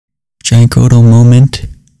GiantGrotle moment.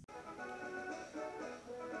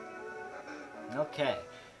 Okay,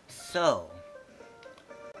 so,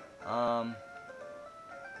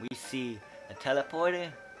 we see a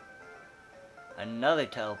teleporter, another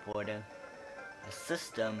teleporter, a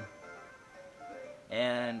system,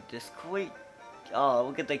 and this cute, oh,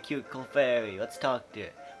 look at the cute Clefairy. Let's talk to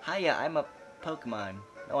it. Hiya, I'm a Pokemon.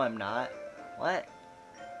 No, I'm not. What?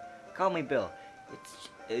 Call me Bill.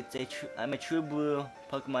 I'm a true blue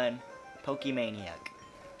Pokemon Pokemaniac.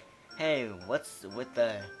 Hey, what's with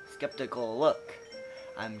the skeptical look?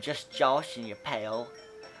 I'm just joshing you, pal.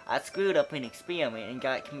 I screwed up an experiment and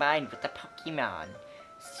got combined with the Pokemon.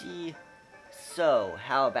 See? So,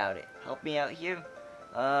 how about it? Help me out here?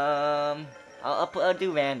 I'll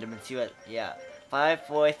do random and see what, yeah. 5,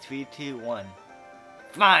 4, 3, 2, 1.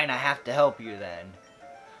 Fine, I have to help you then.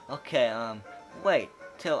 Okay, wait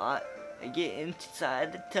till I get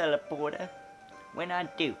inside the teleporter. When I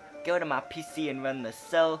do, go to my PC and run the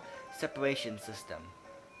cell separation system.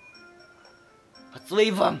 Let's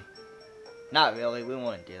leave them! Not really, we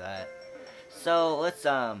won't do that. So, let's,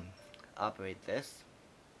 operate this.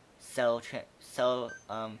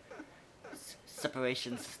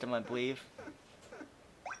 Separation system, I believe.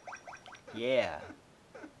 Yeah.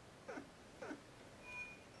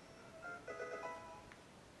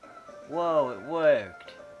 Whoa, it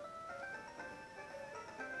worked.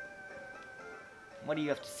 What do you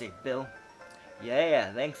have to say, Bill?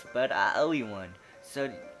 Yeah, thanks, bud. I owe you one. So,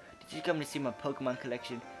 did you come to see my Pokemon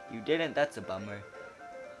collection? You didn't? That's a bummer.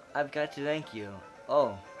 I've got to thank you.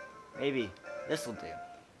 Oh, maybe this'll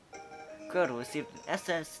do. Grotle received an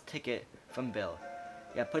SS ticket from Bill.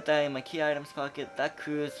 Yeah, put that in my key items pocket. That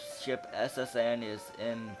cruise ship SSN is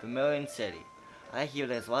in Vermilion City. I hear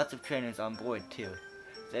there's lots of trainers on board too.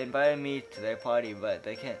 They invited me to their party, but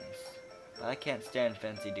I can't stand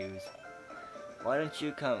fancy dudes. Why don't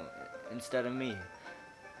you come instead of me?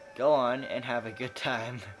 Go on and have a good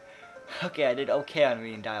time. Okay, I did okay on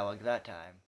reading dialogue that time.